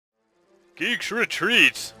Geeks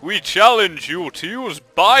Retreat, we challenge you to use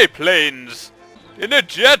biplanes in a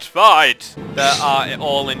jet fight. They are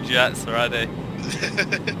all in jets already.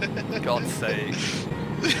 God's sake.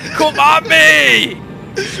 Come at me!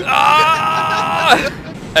 Ah!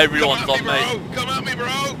 Everyone's on me. Come at me, bro!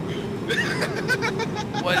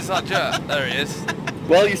 Where's that jet? There he is.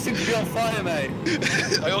 Well, you seem to be on fire, mate.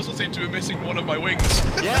 I also seem to be missing one of my wings.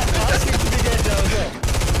 Yeah, I seem to be getting down as well.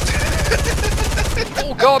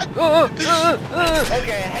 Oh god!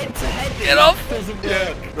 Okay, head to head. Get off! Doesn't work.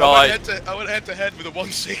 Yeah, right. I went head to head with a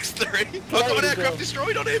 163. I've got an aircraft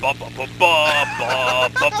destroyed on him. Right,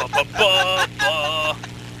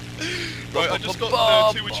 Right, I just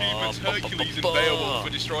got 2 achievements: Hercules and Beowulf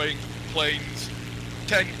for destroying planes.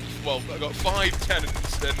 10. Well, I got 5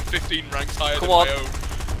 tenants and 15 ranks higher than my own.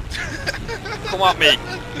 Come at me.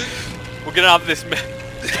 We're gonna have this.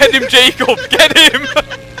 Get him, Jacob! Get him!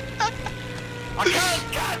 I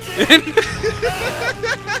can't catch him!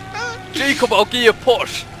 Jacob, I'll give you a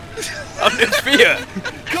push. I'm in fear.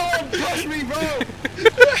 Come on, push me, bro!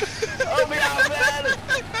 Help me out, man!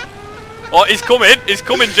 Oh, he's coming,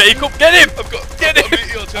 Jacob. Get him! I've got Get a him!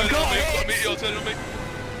 meteor turning on me. I've got a meteor turning on me.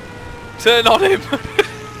 Turn on him.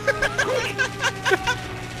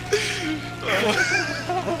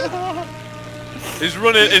 He's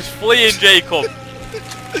running, he's fleeing, Jacob.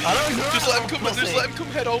 Just let him come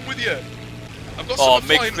head on with you. I've got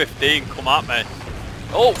MiG 15, come at me.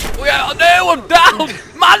 Oh, yeah, no, I'm down!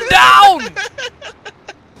 Man down!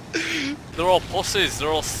 They're all pussies, they're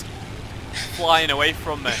all flying away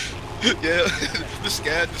from me. Yeah, they're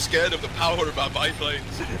scared of the power of our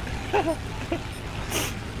biplanes.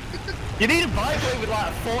 You need a biplane with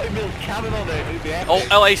like a 40mm cannon on it. It'd be epic. Oh,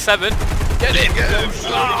 LA7, get him!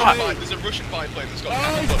 There's a Russian biplane that's got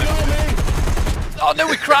cannons on it. Oh no,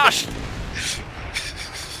 we crashed!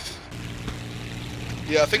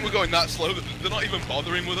 Yeah, I think we're going that slow that they're not even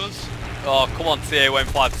bothering with us. Oh, come on,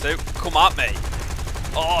 TA152, come at me.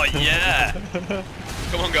 Oh yeah!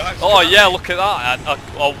 Come on, guys. Oh yeah, look at that! I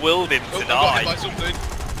willed him to I got hit by die. something.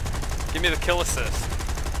 Give me the kill assist.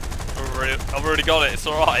 I've already got it, it's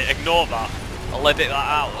alright, ignore that. I'll edit that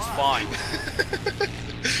out, that's fine.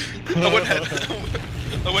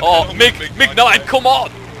 Oh, MiG-9, come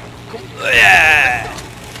on! Yeah!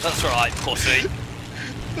 That's right, pussy.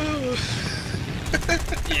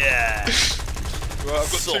 Yeah. Right,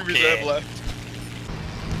 I've got Suck 2 reserve left.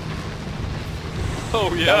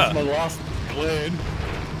 Oh yeah. That was my last plane.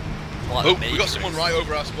 Like Oh, we got someone right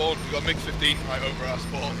over our spawn. We got MiG 15 right over our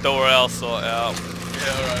spawn. Don't worry, I'll sort it out.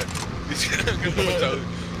 Yeah, alright.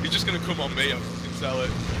 He's just gonna come on me, I can tell it.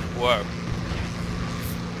 Whoa.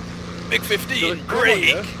 MiG 15,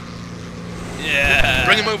 Greek! Yeah.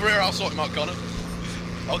 Bring him over here, I'll sort him out, Connor.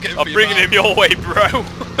 I'll get him I'm bringing him your way, bro.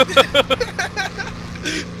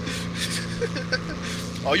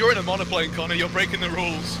 Oh, you're in a monoplane, Connor. You're breaking the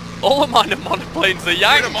rules. All of mine are monoplanes are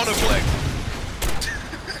You're in yanks. a monoplane.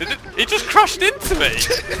 He just crashed into me.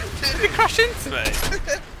 Did he crash into me?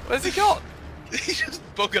 Where's he gone? He just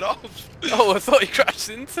buggered off. Oh, I thought he crashed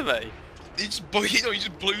into me. He just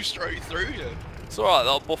blew straight through you. It's alright,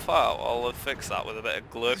 that'll buff out. I'll fix that with a bit of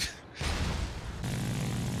glue.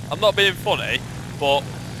 I'm not being funny, but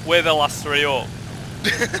we're the last 3 up.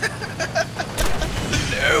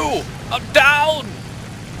 No! I'm down!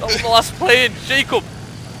 That was the last plane. Jacob,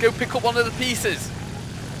 go pick up one of the pieces.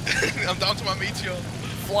 I'm down to my meteor.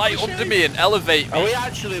 Fly under me and elevate me. Are we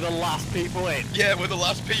actually the last people in? Yeah, we're the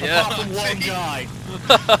last people. Yeah. Apart from one guy.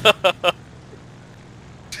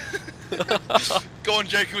 Go on,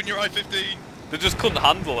 Jacob, when you're I-15. They just couldn't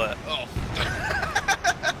handle it. Oh.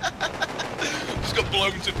 Just got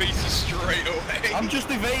blown to pieces straight away. I'm just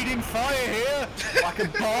evading fire here, like a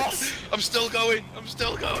boss. I'm still going.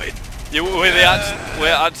 Yeah,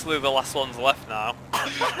 we're actually the last ones left now.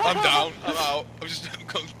 I'm down. I'm out. I'm just.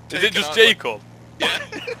 Is it just Jacob? Yeah.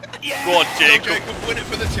 Yeah. Go on, Jacob. Go, Jacob, win it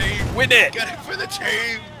for the team. Win it! Get it for the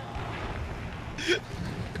team.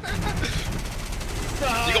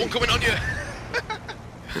 You got one coming on you.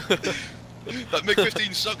 That MiG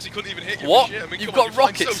 15 sucks. He couldn't even hit you. What? Shit. I mean, You've come on, got you're flying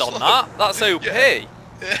rockets so on slow. that? That's OP. Yeah.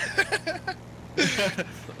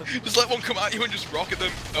 Just let one come at you and just rocket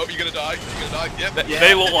them. Oh, you're gonna die. Yep.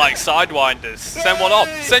 They look like sidewinders. Send one off.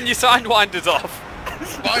 Send your sidewinders off.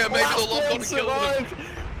 Fire, maybe they'll lock on and kill them.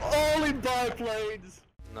 All in biplanes.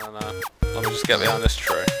 No. Let me just get behind this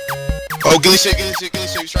tree. Oh, ghillie suit, he's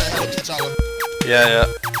trying to head up to the tower.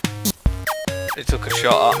 Yeah. He took a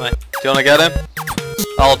shot at me. Do you want to get him?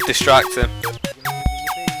 I'll distract him.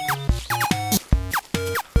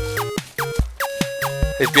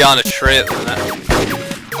 He's behind a tree at the minute.